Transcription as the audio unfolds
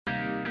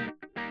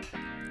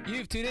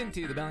You've tuned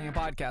into the Bellingham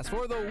Podcast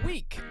for the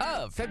week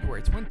of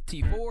February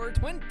 24,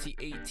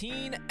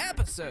 2018,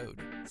 episode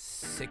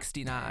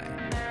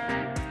 69.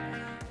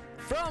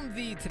 From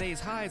the Today's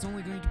High is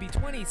only going to be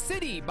 20,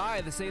 City by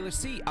the Sailor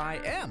Sea, I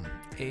am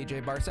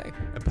AJ Barce.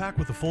 And packed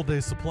with a full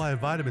day's supply of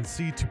vitamin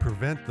C to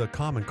prevent the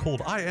common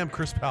cold, I am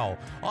Chris Powell.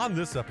 On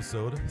this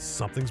episode,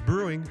 something's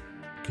brewing.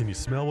 Can you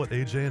smell what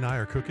AJ and I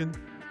are cooking?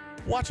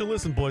 Watch and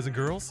listen, boys and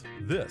girls.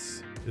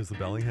 This is the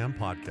Bellingham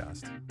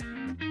Podcast.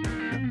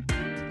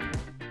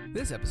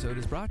 This episode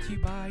is brought to you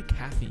by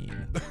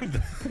caffeine.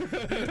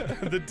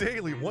 The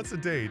daily, once a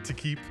day, to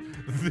keep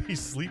the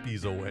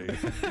sleepies away.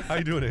 How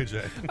you doing,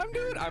 AJ?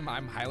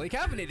 I'm highly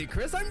caffeinated,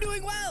 Chris. I'm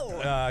doing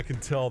well. I can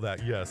tell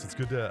that. Yes, it's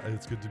good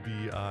to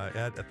be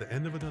at the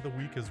end of another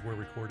week as we're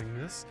recording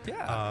this.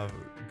 Yeah.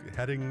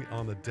 Heading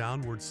on the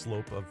downward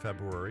slope of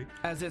February.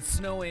 As it's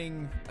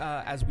snowing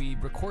as we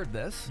record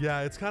this.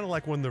 Yeah, it's kind of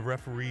like when the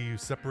referee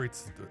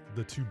separates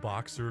the two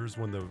boxers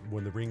when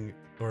the ring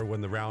or when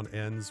the round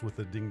ends with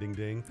the ding ding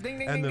ding. Ding,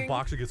 ding, and ding, the ding.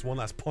 boxer gets one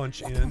last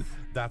punch in.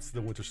 That's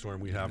the winter storm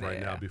we have right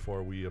now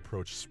before we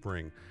approach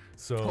spring.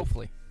 So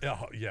Hopefully.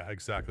 Yeah,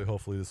 exactly.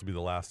 Hopefully this will be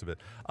the last of it.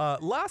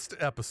 Last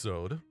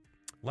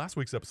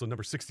week's episode,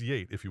 number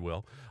 68, if you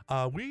will,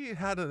 we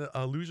had an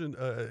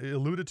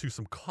alluded to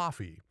some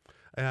coffee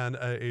and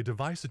a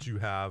device that you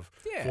have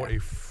for a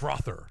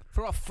frother.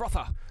 For a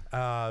frother.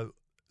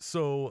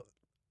 So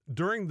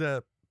during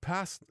the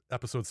past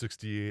episode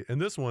 68 and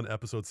this one,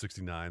 episode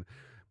 69,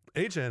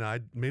 AJ and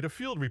I made a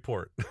field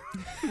report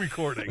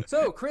recording.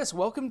 So, Chris,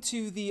 welcome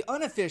to the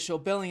unofficial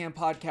Bellingham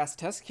Podcast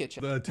Test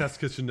Kitchen. The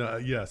test kitchen,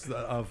 yes,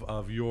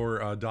 of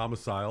your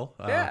domicile.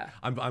 Yeah.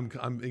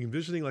 I'm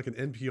envisioning like an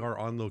NPR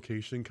on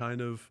location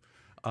kind of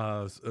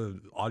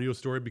audio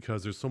story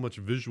because there's so much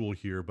visual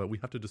here, but we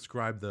have to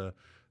describe the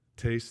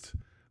taste,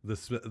 the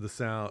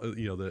sound,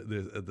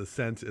 the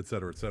scent, et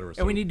cetera, et cetera.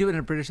 And we need to do it in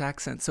a British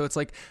accent. So it's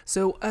like,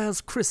 so as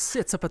Chris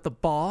sits up at the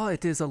bar,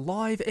 it is a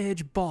live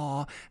edge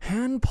bar,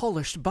 hand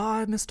polished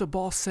by Mr.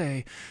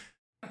 Barce.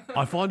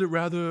 I find it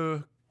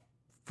rather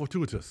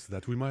fortuitous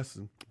that we must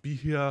be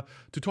here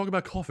to talk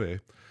about coffee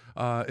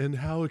and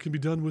how it can be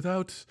done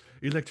without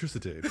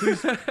electricity.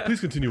 Please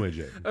continue,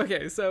 AJ.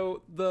 Okay,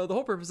 so the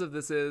whole purpose of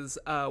this is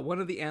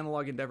one of the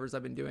analog endeavors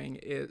I've been doing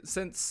is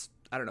since,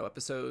 I don't know,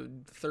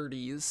 episode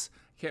 30s,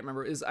 can't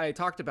remember, is I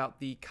talked about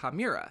the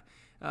Chimera.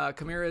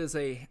 Chimera is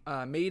a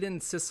made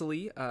in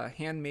Sicily,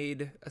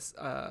 handmade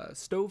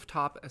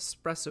stovetop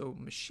espresso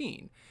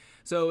machine.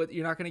 So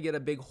you're not going to get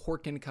a big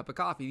Horkin cup of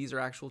coffee. These are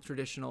actual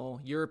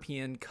traditional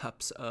European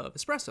cups of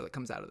espresso that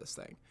comes out of this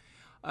thing.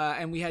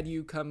 And we had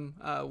you come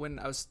when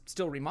I was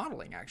still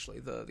remodeling, actually,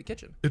 the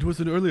kitchen. It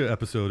was an earlier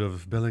episode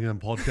of Bellingham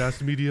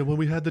Podcast Media when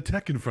we had the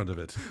tech in front of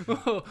it.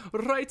 Oh,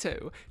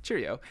 righto.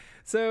 Cheerio.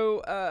 So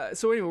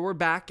anyway, we're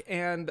back,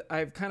 and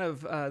I've kind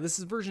of this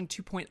is version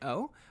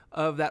 2.0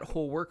 of that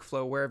whole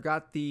workflow where I've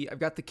got the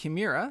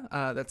Chimera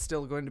that's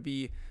still going to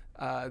be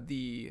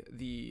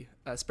the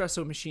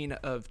espresso machine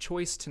of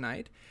choice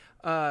tonight.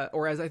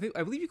 Or as I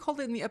believe you called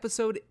it in the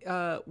episode,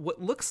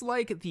 what looks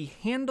like the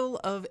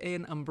handle of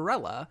an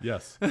umbrella.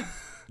 Yes,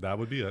 that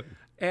would be it.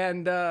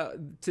 And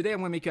today I'm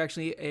going to make you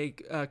actually a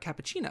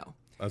cappuccino.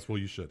 That's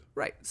what you should.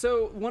 Right.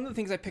 So one of the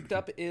things I picked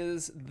up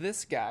is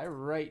this guy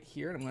right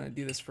here, and I'm going to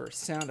do this for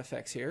sound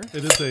effects here.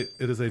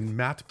 It is a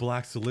matte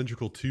black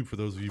cylindrical tube for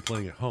those of you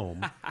playing at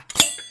home.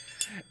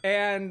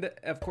 And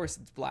of course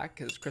it's black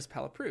because Chris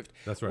Powell approved.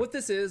 That's right. What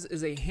this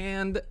is a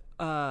hand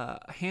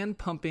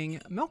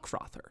pumping milk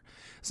frother.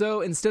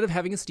 So instead of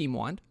having a steam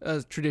wand,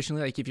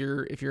 traditionally, like if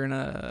you're in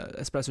a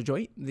espresso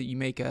joint that you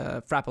make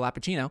a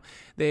frappuccino,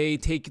 they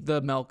take the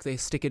milk, they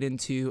stick it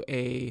into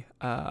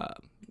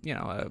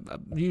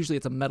usually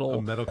it's a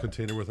metal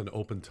container with an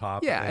open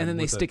top. Yeah, and then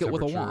they stick it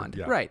with a wand.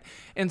 Yeah. Right.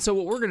 And so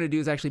what we're going to do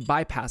is actually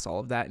bypass all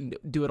of that and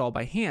do it all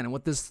by hand. And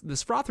what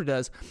this frother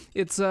does,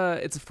 it's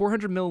a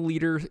 400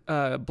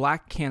 milliliter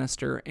black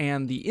canister,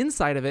 and the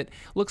inside of it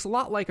looks a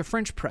lot like a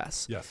French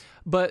press. Yes.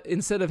 But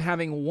instead of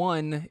having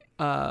one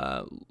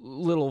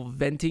little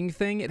venting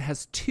thing, it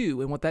has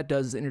two, and what that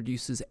does is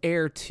introduces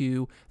air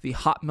to the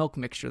hot milk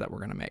mixture that we're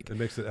going to make. It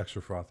makes it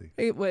extra frothy.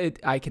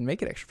 I can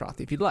make it extra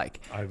frothy if you'd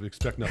like. I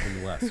expect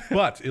nothing less.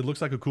 But it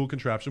looks like a cool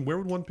contraption. Where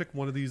would one pick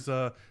one of these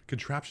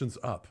contraptions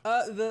up?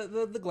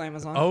 The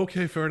Glamazon.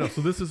 Okay, fair enough.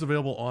 So this is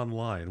available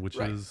online, which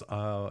is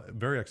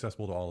very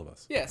accessible to all of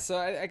us. Yeah, so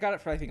I got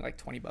it for I think like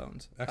 20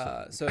 bones.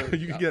 Excellent. So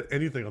you can get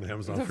anything on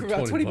Amazon for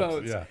about 20 bucks.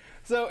 bones. Yeah.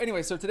 So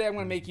anyway, so today I'm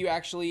going to make you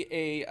actually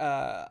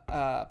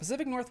a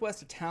Pacific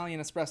Northwest Italian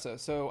espresso.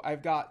 So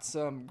I've got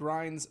some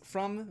grinds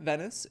from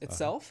Venice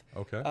itself,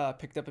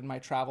 picked up in my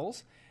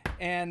travels,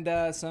 and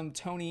some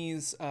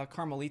Tony's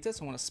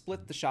Carmelitas. I want to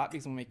split the shot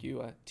because I'm going to make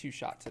you a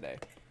 2-shot today.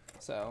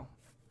 So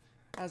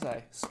as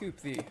I scoop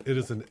the... It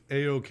is an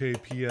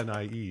AOK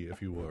PNIE,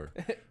 if you were.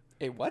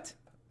 A what?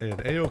 An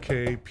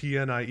AOK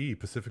PNIE,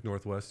 Pacific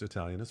Northwest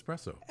Italian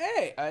Espresso.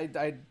 Hey,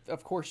 I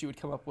of course you would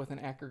come up with an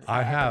acronym.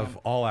 I have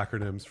all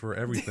acronyms for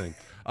everything.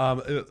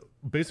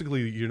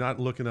 Basically, you're not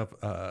looking up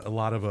a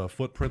lot of a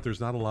footprint. There's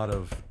not a lot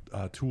of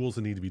tools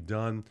that need to be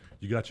done.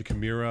 You got your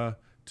Chimera,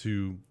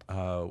 to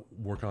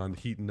work on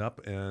heating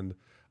up and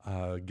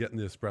getting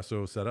the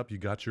espresso set up. You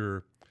got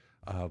your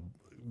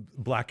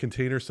black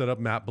container set up,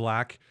 matte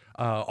black.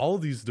 All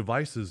of these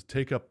devices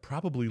take up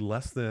probably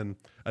less than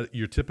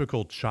your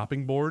typical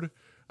chopping board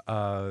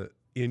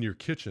in your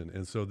kitchen.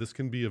 And so this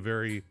can be a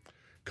very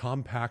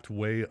compact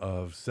way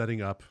of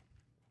setting up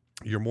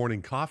your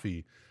morning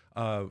coffee.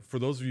 For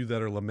those of you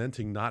that are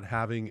lamenting not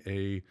having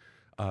a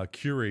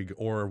Keurig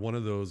or one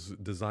of those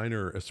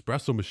designer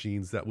espresso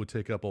machines that would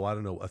take up,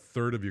 a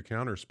third of your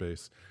counter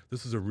space,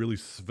 this is a really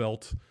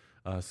svelte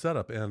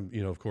setup. And,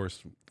 of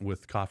course,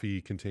 with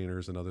coffee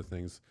containers and other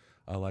things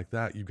like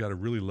that, you've got a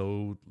really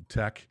low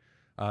tech,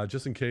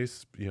 just in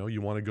case,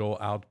 you want to go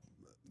out,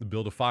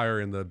 build a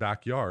fire in the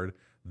backyard.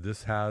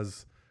 This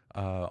has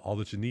all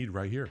that you need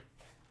right here.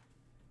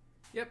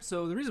 Yep,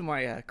 so the reason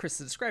why Chris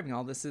is describing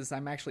all this is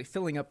I'm actually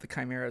filling up the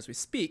Chimera as we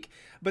speak.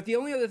 But the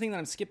only other thing that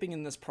I'm skipping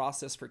in this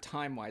process for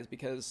time-wise,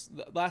 because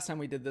the last time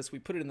we did this, we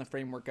put it in the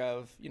framework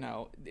of,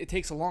 it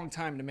takes a long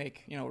time to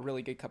make, a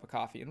really good cup of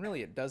coffee, and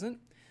really it doesn't.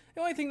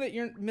 The only thing that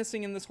you're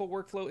missing in this whole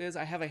workflow is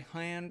I have a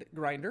hand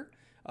grinder.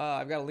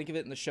 I've got a link of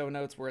it in the show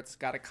notes where it's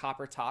got a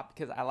copper top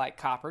because I like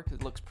copper because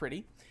it looks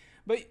pretty.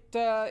 But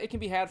it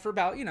can be had for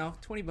about,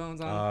 20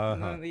 bones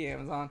on the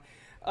Amazon.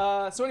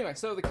 So anyway,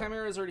 the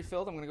Chimera is already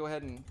filled. I'm going to go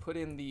ahead and put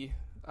in the,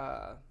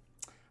 I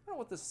don't know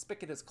what this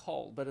spigot is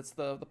called, but it's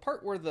the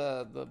part where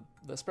the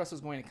espresso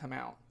is going to come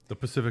out. The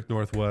Pacific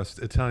Northwest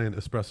Italian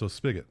espresso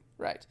spigot.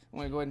 Right. I'm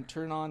going to go ahead and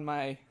turn on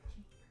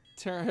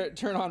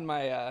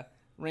my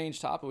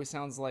range top. It always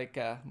sounds like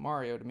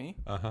Mario to me.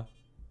 Uh-huh.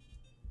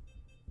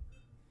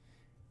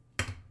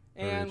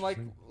 And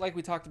like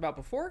we talked about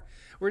before,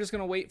 we're just going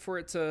to wait for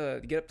it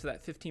to get up to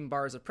that 15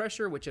 bars of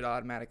pressure, which it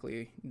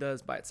automatically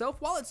does by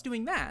itself. While it's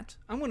doing that,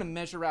 I'm going to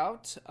measure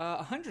out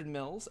 100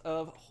 mils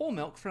of whole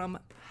milk from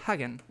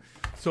Hagen.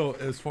 So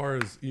as far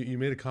as, you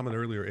made a comment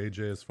earlier,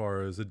 AJ, as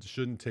far as it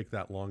shouldn't take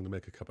that long to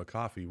make a cup of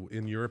coffee.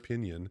 In your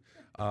opinion,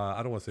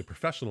 I don't want to say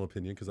professional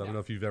opinion, because I don't know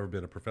if you've ever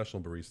been a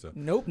professional barista.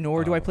 Nope,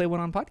 nor do I play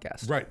one on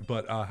podcast. Right,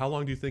 but how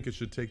long do you think it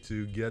should take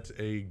to get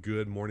a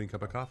good morning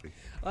cup of coffee?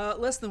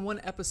 Less than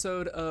one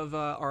episode of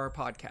our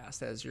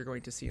podcast, as you're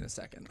going to see in a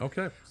second.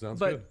 Okay, sounds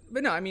good.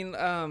 But no, I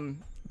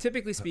mean,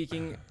 typically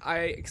speaking,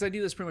 because I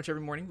do this pretty much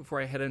every morning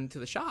before I head into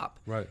the shop.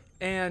 Right.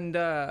 And,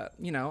 I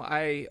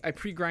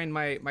pre-grind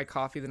my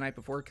coffee the night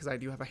before because I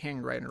do have a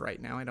hand grinder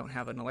right now. I don't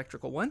have an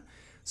electrical one.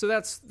 So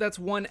that's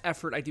one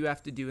effort I do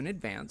have to do in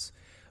advance.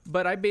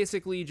 But I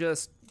basically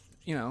just,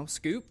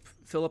 scoop,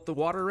 fill up the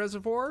water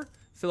reservoir,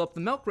 fill up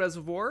the milk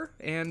reservoir,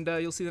 and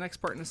you'll see the next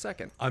part in a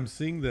second. I'm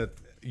seeing that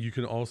you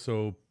can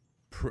also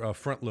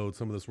front load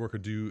some of this work, or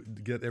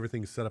get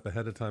everything set up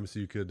ahead of time so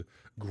you could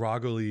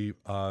groggily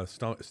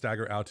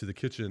stagger out to the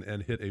kitchen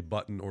and hit a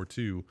button or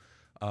two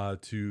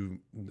to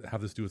have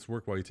this do its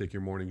work while you take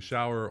your morning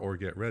shower or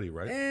get ready,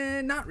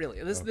 right? Not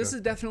really. This is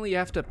definitely, you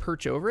have to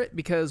perch over it,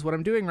 because what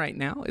I'm doing right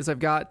now is I've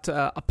got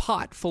a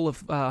pot full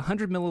of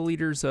 100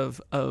 milliliters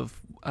of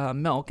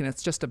milk, and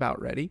it's just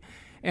about ready.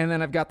 And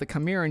then I've got the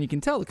Chimera, and you can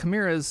tell the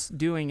Chimera is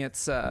doing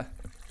its... That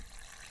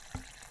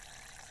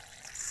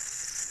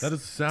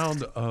is the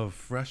sound of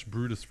fresh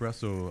brewed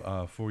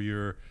espresso for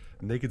your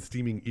naked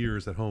steaming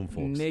ears at home,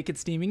 folks. Naked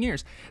steaming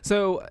ears.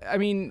 So, I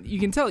mean, you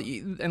can tell,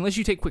 unless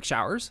you take quick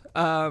showers.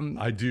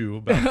 I do,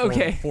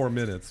 about 4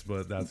 minutes,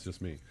 but that's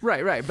just me.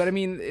 Right. But, I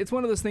mean, it's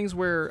one of those things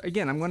where,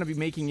 again, I'm going to be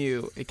making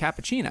you a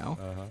cappuccino,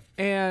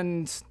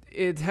 and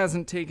it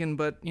hasn't taken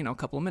but, a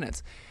couple of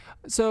minutes.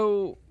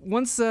 So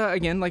once,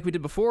 again, like we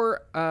did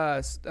before,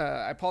 I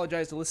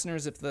apologize to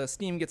listeners if the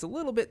steam gets a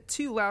little bit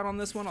too loud on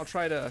this one. I'll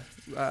try to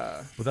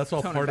But that's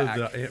all part of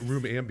the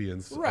room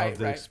ambience of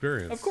the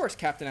experience. Of course,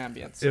 Captain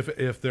Ambience.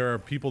 If there are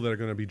people that are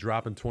going to be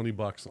dropping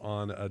 $20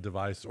 on a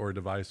device,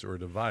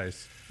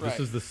 this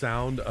is the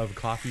sound of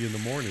coffee in the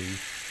morning.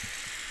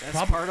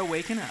 That's part of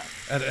waking up.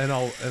 And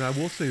I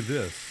will say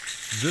this.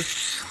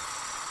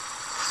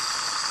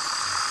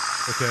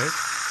 Okay.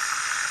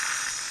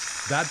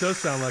 That does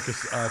sound like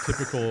a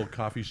typical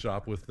coffee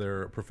shop with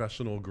their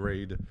professional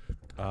grade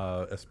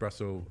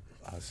espresso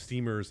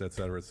steamers, et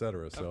cetera, et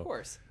cetera. So, of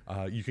course.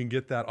 You can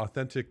get that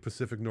authentic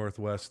Pacific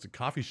Northwest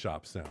coffee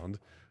shop sound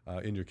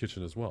in your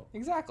kitchen as well.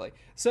 Exactly.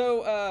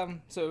 So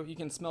you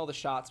can smell the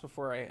shots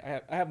before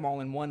I have them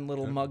all in one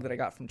little mug that I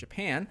got from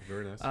Japan.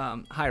 Very nice.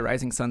 Hi,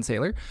 Rising Sun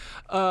Sailor.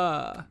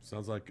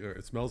 Sounds like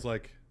it smells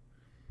like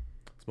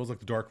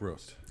the dark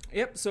roast.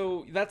 Yep,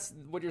 so that's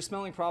what you're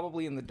smelling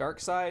probably in the dark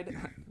side.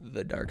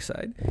 The dark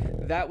side.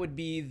 That would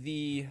be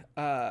the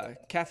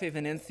Cafe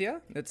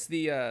Venezia. That's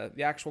the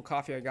actual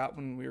coffee I got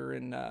when we were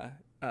in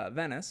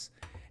Venice.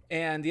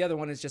 And the other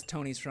one is just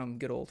Tony's from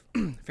good old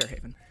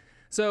Fairhaven.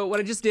 So what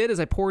I just did is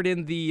I poured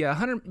in the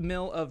 100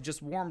 ml of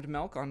just warmed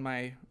milk on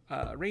my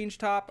range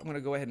top. I'm going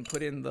to go ahead and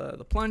put in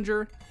the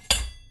plunger. It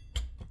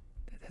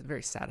has a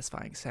very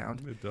satisfying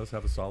sound. It does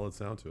have a solid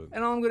sound to it.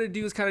 And all I'm going to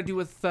do is kind of do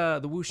with the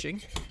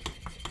whooshing.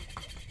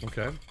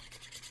 Okay.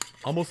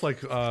 Almost like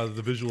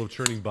the visual of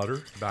churning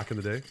butter back in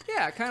the day.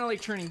 Yeah, kind of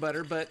like churning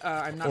butter, but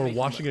I'm not. Or making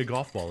washing a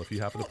golf ball if you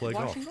happen to play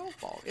golf. Washing golf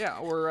ball. Yeah,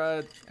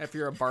 or if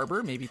you're a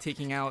barber, maybe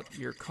taking out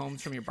your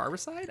combs from your barber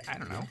side. I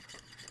don't know.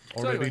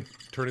 Or So maybe anyway.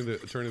 turning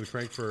the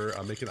crank for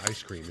making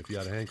ice cream. If you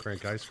had a hand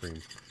crank ice cream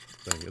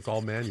thing, it's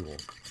all manual.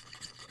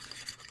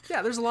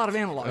 Yeah, there's a lot of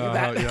analog in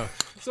that. Yeah.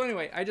 So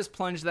anyway, I just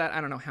plunged that. I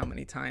don't know how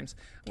many times.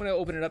 I'm gonna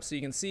open it up so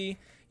you can see.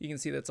 You can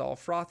see that it's all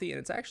frothy and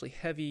it's actually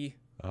heavy.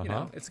 You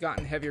know, it's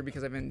gotten heavier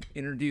because I've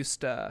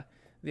introduced the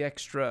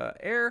extra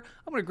air.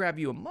 I'm gonna grab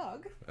you a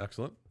mug.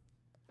 Excellent.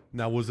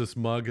 Now, was this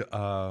mug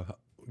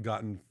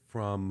gotten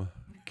from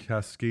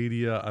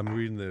Cascadia? I'm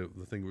reading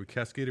the thing.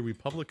 Cascadia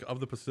Republic of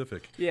the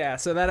Pacific. Yeah,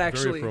 so that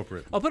actually. Very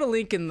appropriate. I'll put a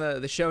link in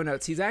the show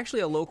notes. He's actually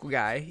a local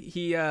guy.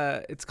 He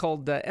it's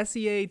called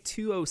SEA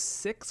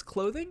 206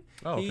 Clothing.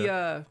 Oh, okay.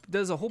 He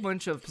does a whole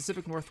bunch of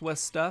Pacific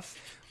Northwest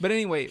stuff. But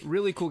anyway,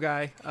 really cool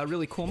guy. A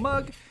really cool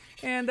mug.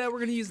 And we're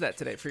going to use that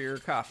today for your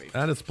coffee.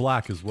 And it's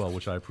black as well,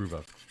 which I approve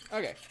of.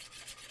 Okay.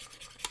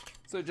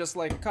 So just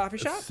like a coffee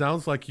shop?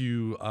 Sounds like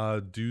you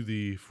do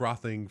the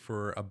frothing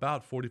for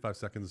about 45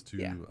 seconds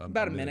to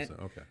about a minute.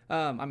 Okay.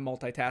 I'm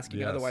multitasking.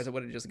 Yes. Otherwise, I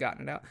would have just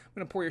gotten it out. I'm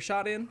going to pour your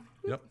shot in.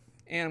 Yep.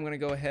 And I'm going to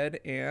go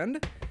ahead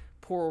and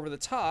pour over the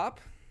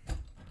top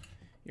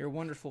your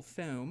wonderful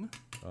foam.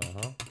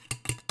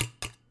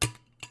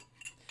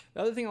 The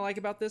other thing I like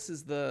about this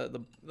is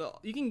the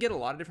you can get a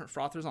lot of different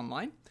frothers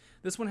online.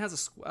 This one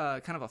has a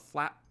kind of a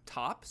flat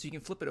top, so you can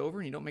flip it over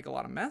and you don't make a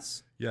lot of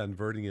mess. Yeah,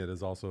 inverting it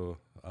is also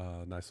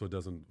nice so it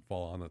doesn't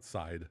fall on its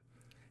side.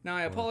 Now,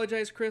 I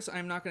apologize, Chris.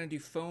 I'm not going to do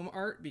foam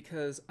art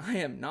because I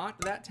am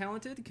not that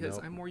talented because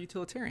I'm more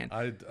utilitarian.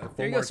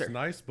 Foam art's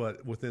nice,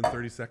 but within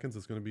 30 seconds,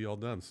 it's going to be all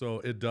done.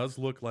 So it does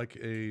look like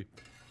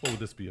what would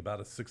this be, about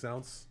a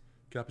 6-ounce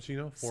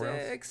cappuccino? 4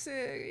 ounce?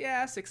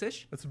 Yeah,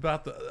 6-ish. It's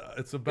about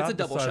the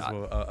double size shot.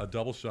 of a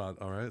double shot.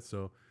 All right,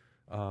 so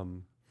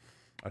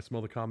I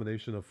smell the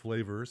combination of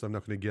flavors. I'm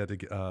not going to get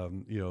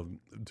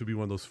to be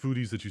one of those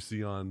foodies that you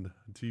see on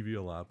TV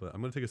a lot, but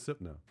I'm going to take a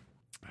sip now.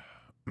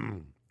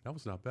 That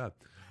was not bad.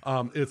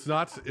 It's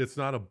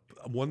not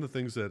one of the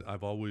things that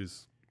I've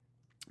always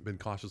been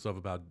cautious of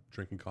about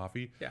drinking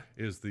coffee. Yeah.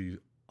 Is the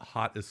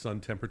hot as sun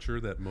temperature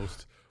that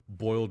most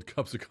boiled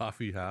cups of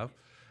coffee have,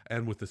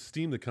 and with the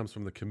steam that comes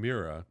from the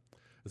Chimera,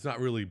 it's not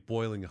really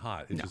boiling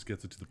hot. It just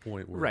gets it to the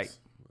point where it's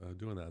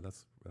doing that.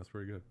 That's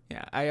very good.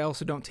 Yeah, I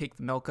also don't take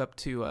the milk up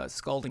to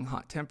scalding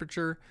hot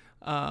temperature.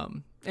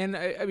 And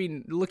I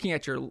mean, looking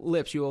at your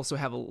lips, you also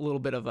have a little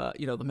bit of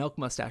the milk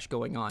mustache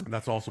going on. And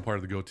that's also part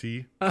of the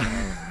goatee.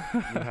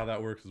 And how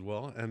that works as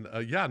well. And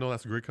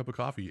that's a great cup of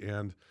coffee.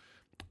 And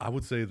I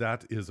would say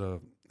that is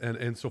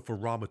and so for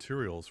raw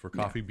materials, for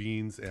coffee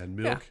beans and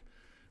milk.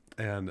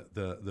 And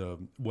the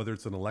whether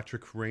it's an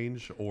electric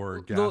range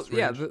or gas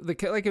range.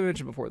 Yeah, like I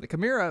mentioned before, the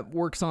Chimera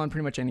works on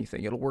pretty much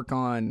anything. It'll work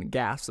on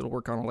gas, it'll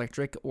work on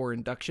electric or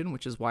induction,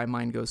 which is why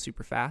mine goes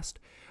super fast.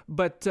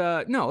 But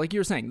no, like you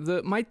were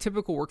saying, my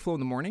typical workflow in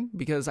the morning,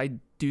 because I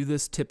do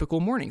this typical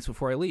mornings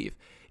before I leave,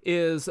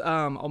 is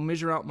I'll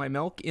measure out my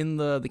milk in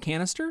the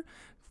canister,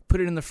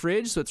 put it in the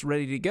fridge so it's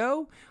ready to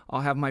go.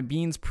 I'll have my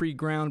beans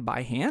pre-ground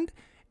by hand.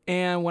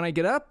 And when I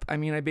get up, I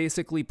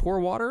basically pour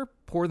water,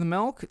 pour the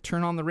milk,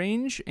 turn on the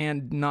range,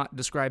 and not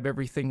describe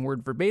everything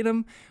word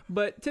verbatim.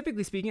 But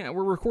typically speaking,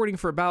 we're recording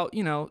for about,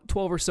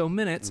 12 or so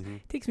minutes.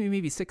 It takes me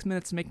maybe 6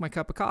 minutes to make my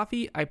cup of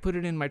coffee. I put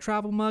it in my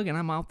travel mug, and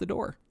I'm out the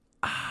door.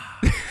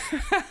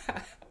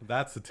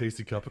 That's a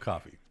tasty cup of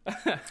coffee.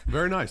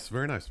 Very nice,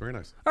 very nice, very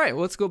nice. All right,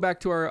 well, let's go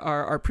back to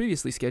our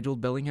previously scheduled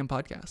Bellingham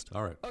podcast.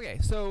 All right. Okay,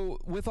 so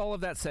with all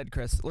of that said,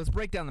 Chris, let's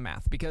break down the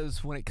math,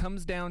 because when it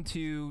comes down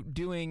to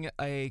doing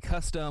a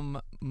custom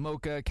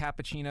mocha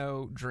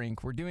cappuccino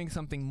drink, we're doing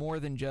something more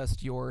than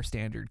just your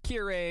standard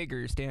Keurig or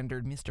your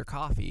standard Mr.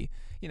 Coffee.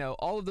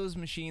 All of those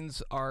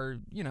machines are,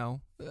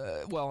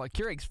 a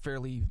Keurig's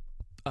fairly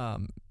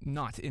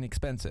not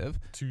inexpensive.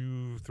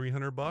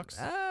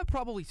 $200-$300.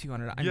 Probably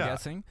 200. I'm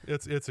guessing.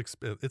 It's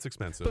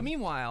expensive. But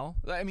meanwhile,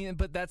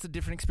 but that's a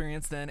different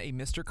experience than a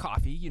Mr.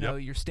 Coffee.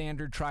 Your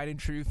standard tried and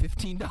true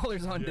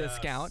 $15 on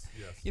discount.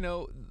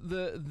 Yes.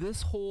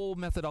 This whole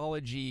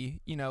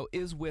methodology,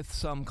 is with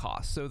some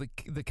cost. So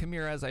the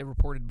Chimera, as I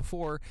reported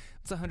before,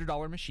 it's a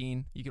 $100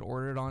 machine. You can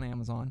order it on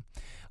Amazon.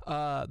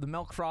 The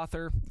milk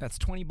frother, that's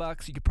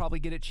 $20. You could probably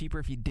get it cheaper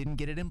if you didn't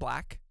get it in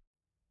black.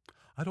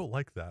 I don't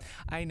like that.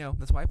 I know,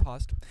 that's why I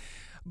paused.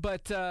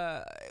 But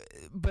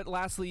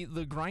lastly,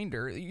 the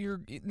grinder.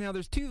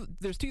 There's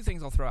two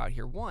things I'll throw out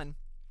here. One,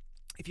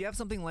 if you have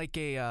something like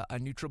a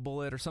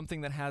NutriBullet or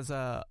something that has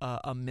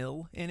a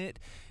mill in it,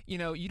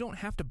 you don't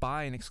have to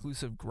buy an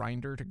exclusive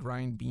grinder to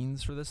grind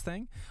beans for this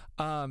thing,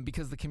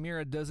 because the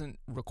Chimera doesn't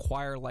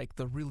require like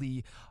the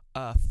really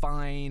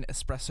fine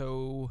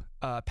espresso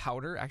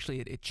powder. Actually,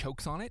 it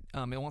chokes on it.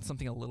 It wants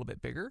something a little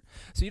bit bigger.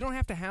 So you don't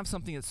have to have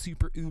something that's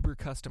super uber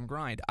custom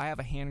grind. I have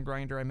a hand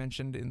grinder I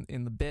mentioned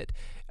in the bit.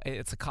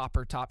 It's a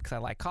copper top because I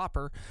like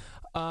copper.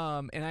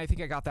 And I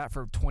think I got that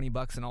for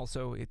 $20, and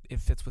also it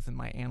fits within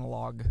my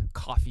analog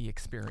coffee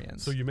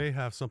experience. So you may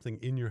have something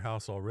in your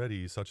house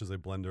already, such as a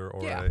blender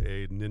or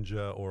a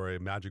Ninja or a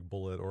Magic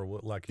Bullet or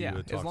what, like you had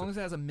talked as long as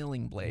it has a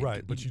milling blade.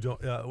 Right, but you don't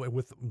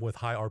with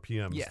high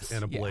RPMs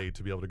and a blade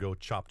to be able to go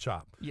chop.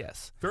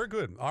 Yes. Very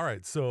good. All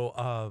right,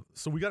 so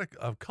we got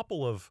a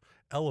couple of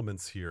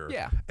elements here.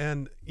 Yeah.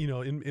 And in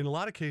a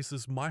lot of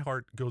cases, my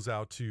heart goes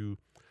out to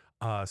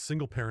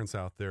single parents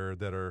out there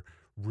that are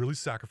really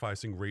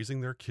sacrificing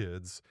raising their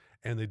kids,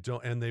 and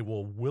they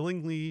will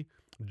willingly,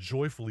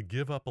 joyfully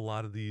give up a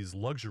lot of these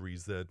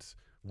luxuries that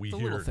we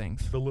hear.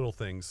 The little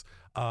things,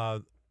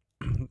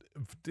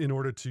 in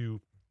order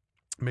to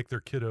make their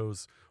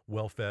kiddos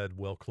well fed,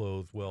 well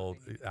clothed, well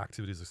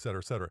activities, et cetera,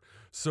 et cetera.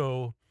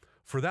 So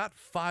for that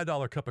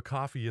 $5 cup of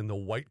coffee in the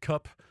white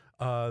cup,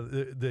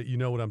 that you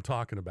know what I'm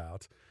talking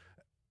about,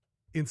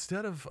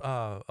 instead of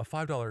a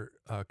 $5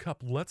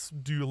 cup, let's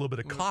do a little bit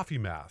of coffee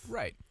math.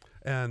 Right.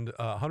 And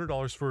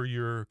 $100 for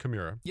your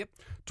Chimera. Yep.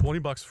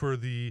 $20 for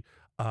the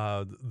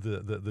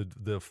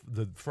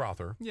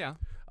frother. Yeah.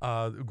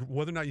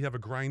 Whether or not you have a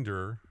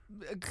grinder.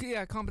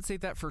 Yeah,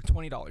 compensate that for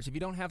 $20. If you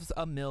don't have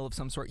a mill of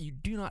some sort, you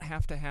do not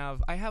have to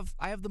have. I have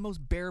the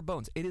most bare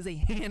bones. It is a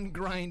hand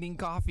grinding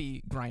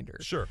coffee grinder.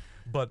 Sure,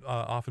 but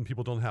often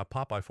people don't have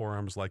Popeye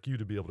forearms like you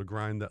to be able to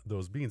grind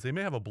those beans. They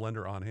may have a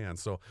blender on hand.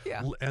 So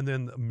and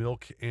then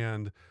milk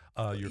and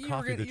your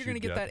coffee that you're going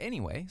to get that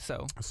anyway.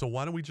 So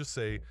why don't we just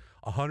say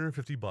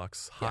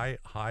 $150,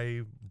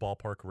 high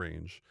ballpark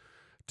range,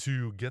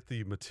 to get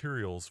the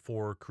materials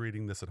for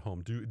creating this at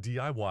home. Do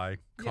DIY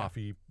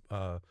coffee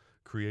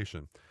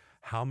creation.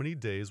 How many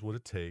days would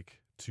it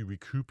take to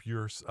recoup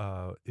your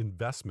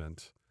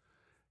investment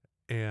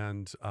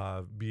and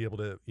be able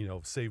to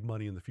save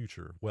money in the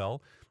future?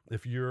 Well,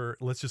 if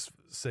let's just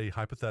say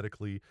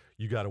hypothetically,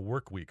 you got a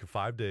work week of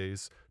 5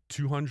 days,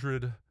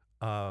 200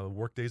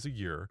 work days a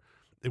year,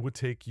 it would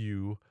take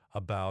you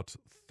about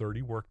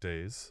 30 work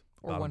days.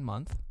 Or 1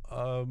 month.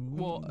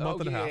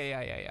 Month and a half.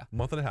 Yeah.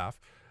 Month and a half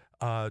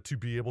to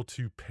be able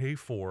to pay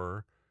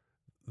for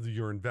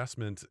your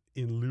investment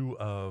in lieu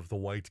of the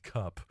white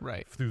cup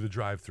through the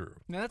drive-through.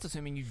 Now that's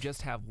assuming you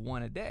just have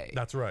one a day.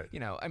 That's right.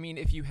 I mean,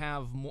 if you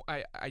have more,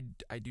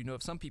 I do know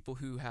of some people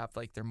who have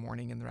like their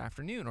morning and their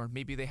afternoon, or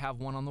maybe they have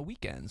one on the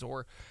weekends,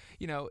 or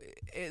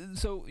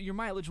so your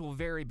mileage will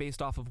vary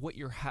based off of what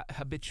your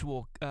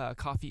habitual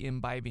coffee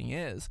imbibing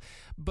is.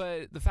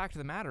 But the fact of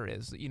the matter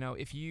is,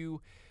 if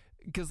you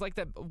because like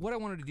that, what I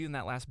wanted to do in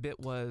that last bit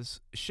was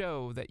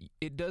show that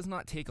it does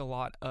not take a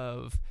lot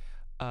of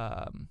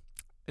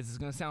this is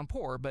going to sound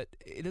poor, but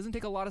it doesn't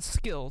take a lot of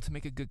skill to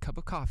make a good cup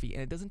of coffee,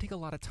 and it doesn't take a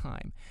lot of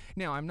time.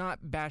 Now, I'm not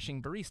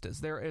bashing baristas.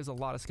 There is a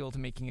lot of skill to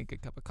making a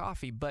good cup of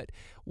coffee, but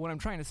what I'm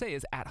trying to say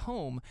is at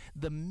home,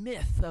 the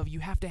myth of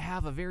you have to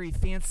have a very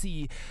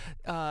fancy,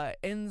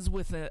 ends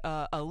with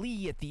a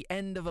Lee at the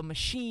end of a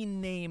machine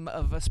name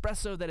of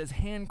espresso that is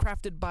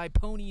handcrafted by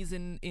ponies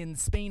in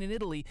Spain and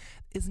Italy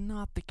is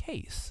not the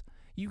case.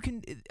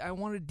 I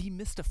want to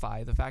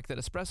demystify the fact that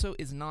espresso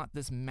is not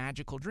this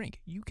magical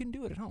drink. You can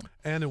do it at home.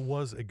 And it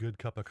was a good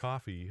cup of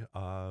coffee,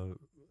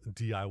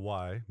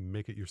 DIY,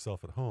 make it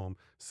yourself at home,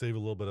 save a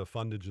little bit of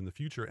fundage in the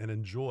future, and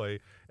enjoy,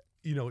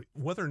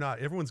 whether or not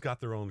everyone's got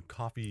their own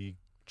coffee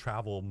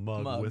travel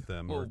mug with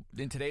them. Well,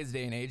 in today's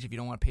day and age, if you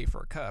don't want to pay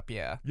for a cup,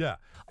 yeah.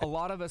 A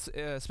lot of us,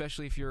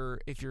 especially if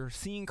you're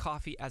seeing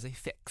coffee as a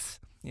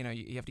fix, you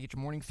have to get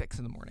your morning fix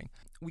in the morning.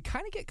 We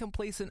kind of get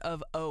complacent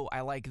of,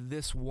 I like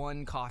this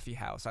one coffee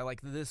house. I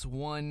like this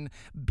one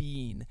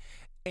bean.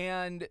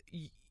 And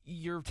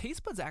your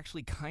taste buds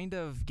actually kind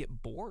of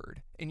get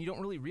bored, and you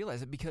don't really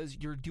realize it because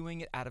you're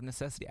doing it out of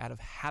necessity, out of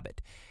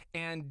habit.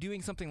 And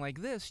doing something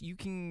like this, you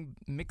can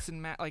mix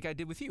and match, like I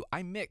did with you.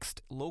 I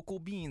mixed local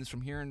beans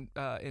from here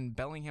in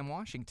Bellingham,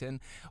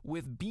 Washington,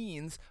 with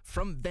beans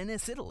from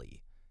Venice,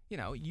 Italy.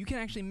 You can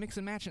actually mix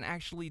and match and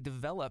actually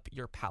develop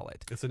your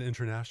palate. It's an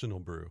international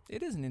brew.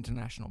 It is an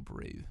international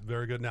brew.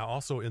 Very good. Now,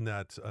 also in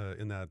that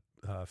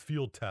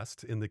field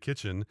test in the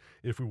kitchen,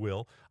 if we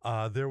will,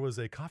 there was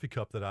a coffee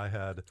cup that I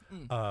had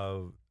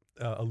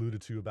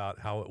alluded to about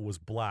how it was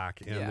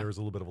black and there was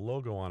a little bit of a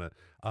logo on it.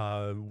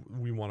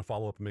 We want to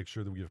follow up and make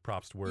sure that we give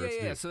props to where it's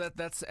due. So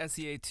that's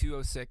SEA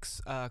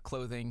 206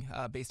 clothing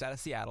based out of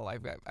Seattle. I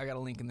got a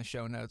link in the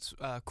show notes.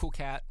 Cool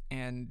cat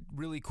and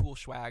really cool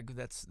swag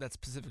that's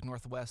Pacific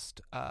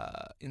Northwest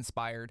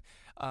inspired.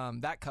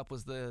 That cup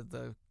was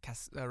the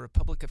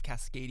Republic of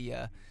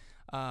Cascadia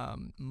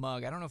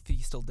mug. I don't know if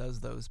he still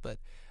does those, but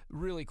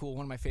really cool.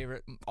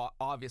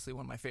 Obviously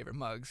one of my favorite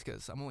mugs,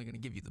 because I'm only going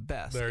to give you the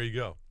best. There you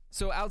go.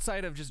 So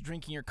outside of just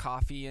drinking your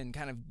coffee and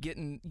kind of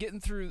getting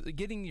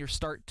your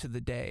start to the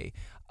day,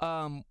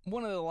 one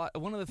of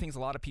the things a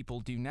lot of people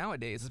do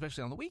nowadays,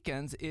 especially on the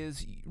weekends,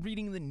 is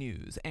reading the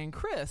news. And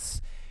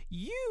Chris,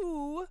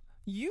 you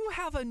You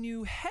have a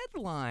new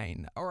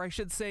headline, or I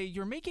should say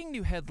you're making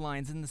new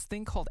headlines in this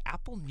thing called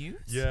Apple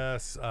News?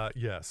 Yes.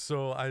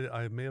 So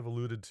I may have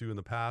alluded to in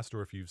the past,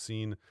 or if you've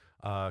seen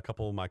a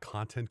couple of my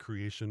content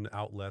creation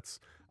outlets,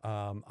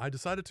 I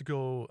decided to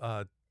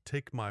go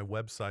take my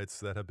websites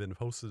that have been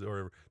hosted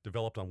or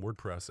developed on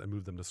WordPress and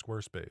move them to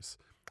Squarespace.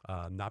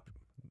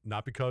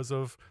 Not because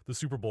of the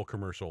Super Bowl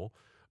commercial,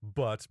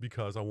 but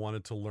because I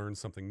wanted to learn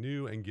something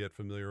new and get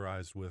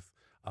familiarized with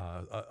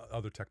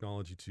other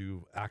technology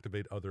to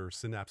activate other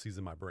synapses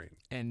in my brain.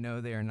 And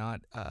no, they are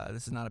not.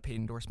 This is not a paid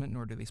endorsement,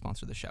 nor do they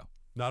sponsor the show.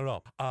 Not at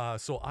all.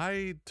 So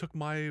I took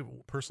my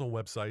personal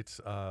website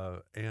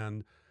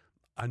and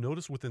I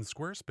noticed within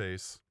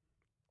Squarespace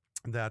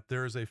that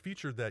there's a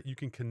feature that you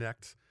can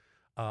connect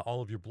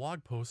all of your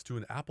blog posts to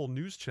an Apple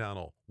News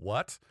channel.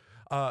 What?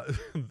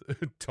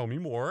 Tell me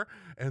more.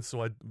 And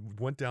so I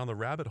went down the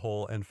rabbit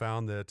hole and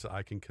found that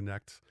I can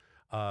connect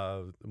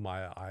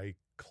my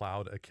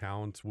iCloud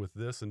account with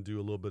this and do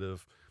a little bit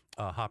of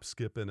hop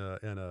skip and a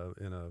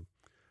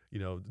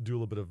do a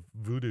little bit of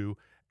voodoo.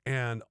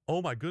 And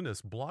oh my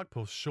goodness, blog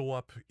posts show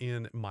up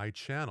in my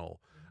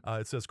channel.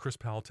 It says Chris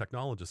Powell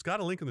Technologist. Got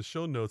a link in the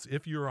show notes.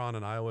 If you're on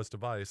an iOS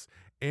device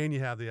and you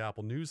have the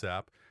Apple News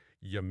app,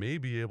 you may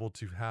be able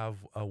to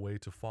have a way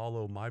to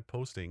follow my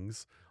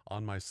postings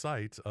on my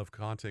site of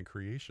content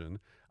creation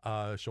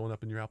showing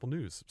up in your Apple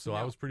News. So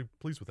I was pretty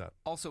pleased with that.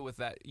 Also with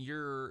that,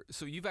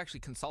 you've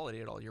actually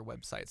consolidated all your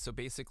websites. So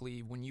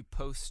basically when you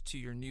post to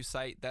your new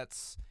site,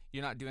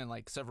 you're not doing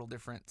like several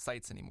different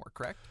sites anymore,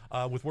 correct?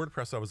 With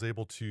WordPress, I was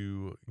able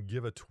to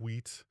give a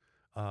tweet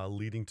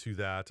leading to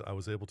that. I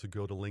was able to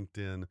go to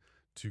LinkedIn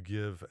to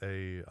give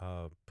a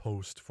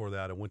post for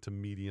that. I went to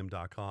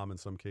medium.com in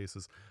some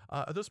cases.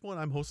 At this point,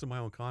 I'm hosting my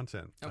own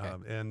content. Okay.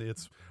 And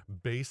it's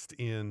based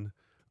in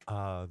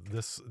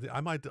this.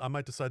 I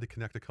might decide to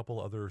connect a couple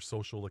other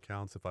social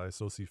accounts if I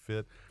so see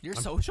fit. You're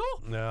social?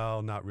 No,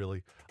 not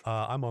really.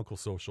 I'm Uncle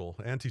Social.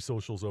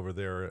 Anti-social's over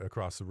there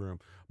across the room.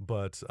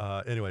 But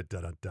anyway,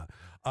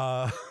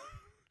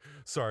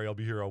 sorry, I'll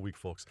be here all week,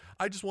 folks.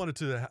 I just wanted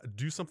to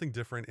do something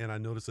different, and I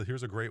noticed that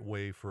here's a great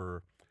way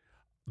for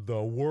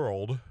the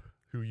world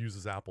who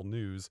uses Apple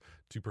News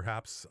to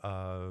perhaps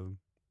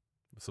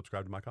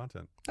subscribe to my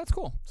content. That's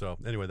cool. So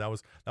anyway, that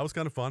was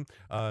kind of fun.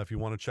 If you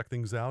want to check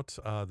things out,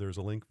 there's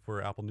a link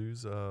for Apple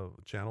News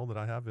channel that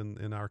I have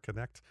in our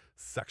Connect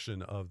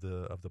section of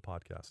the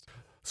podcast.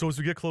 So as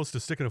we get close to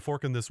sticking a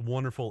fork in this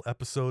wonderful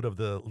episode of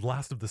the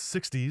last of the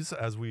 60s,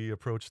 as we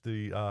approach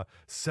the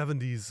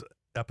 70s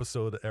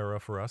episode era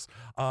for us,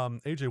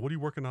 AJ, what are you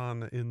working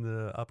on in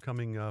the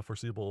upcoming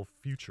foreseeable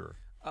future?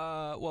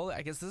 Well,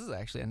 I guess this is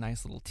actually a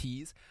nice little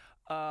tease.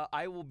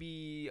 I will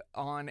be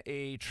on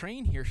a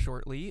train here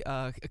shortly,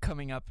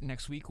 coming up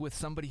next week with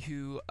somebody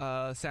who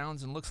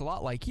sounds and looks a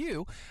lot like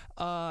you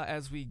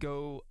as we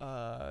go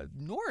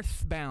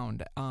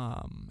northbound.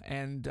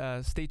 And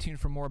stay tuned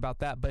for more about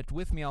that. But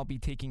with me, I'll be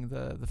taking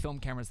the film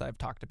cameras that I've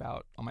talked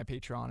about on my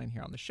Patreon and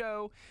here on the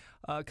show,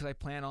 because I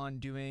plan on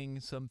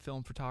doing some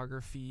film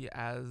photography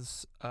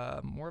as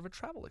more of a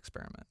travel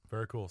experiment.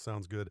 Very cool.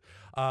 Sounds good.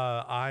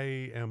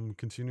 I am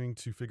continuing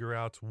to figure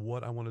out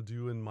what I want to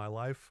do in my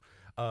life.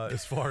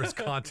 As far as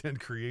content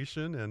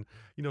creation. And,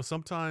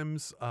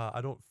 sometimes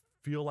I don't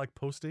feel like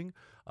posting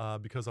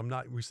because I'm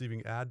not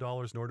receiving ad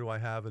dollars, nor do I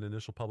have an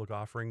initial public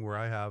offering where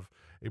I have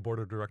a board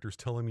of directors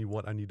telling me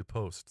what I need to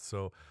post.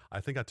 So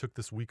I think I took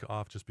this week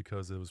off just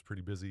because it was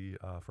pretty busy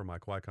for my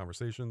quiet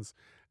conversations.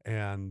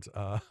 And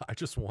I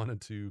just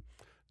wanted to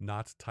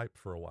not type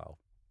for a while.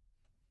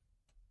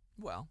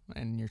 Well,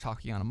 and you're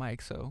talking on a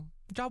mic, so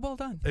job well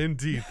done.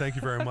 Indeed. Thank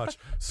you very much.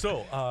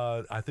 So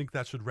I think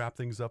that should wrap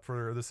things up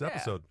for this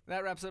episode.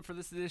 That wraps up for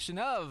this edition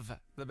of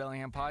the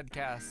Bellingham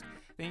Podcast.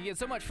 Thank you again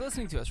so much for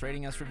listening to us,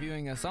 rating us,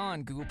 reviewing us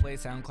on Google Play,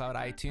 SoundCloud,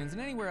 iTunes, and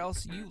anywhere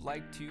else you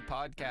like to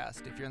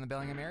podcast. If you're in the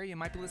Bellingham area, you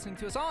might be listening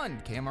to us on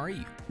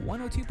KMRE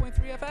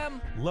 102.3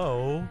 FM.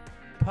 Low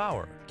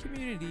power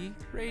Community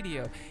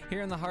Radio,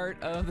 here in the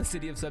heart of the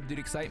city of subdued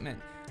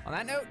excitement. On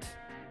that note,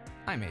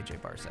 I'm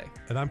AJ Barce.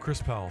 And I'm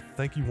Chris Powell.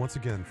 Thank you once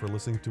again for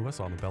listening to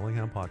us on the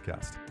Bellingham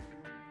Podcast.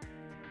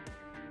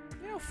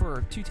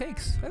 For 2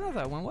 takes, I thought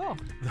that went well.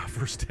 The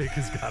first take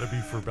has got to be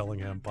for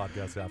Bellingham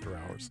Podcast After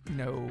Hours.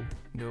 No.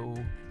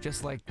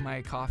 Just like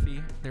my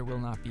coffee, there will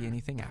not be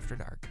anything after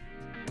dark.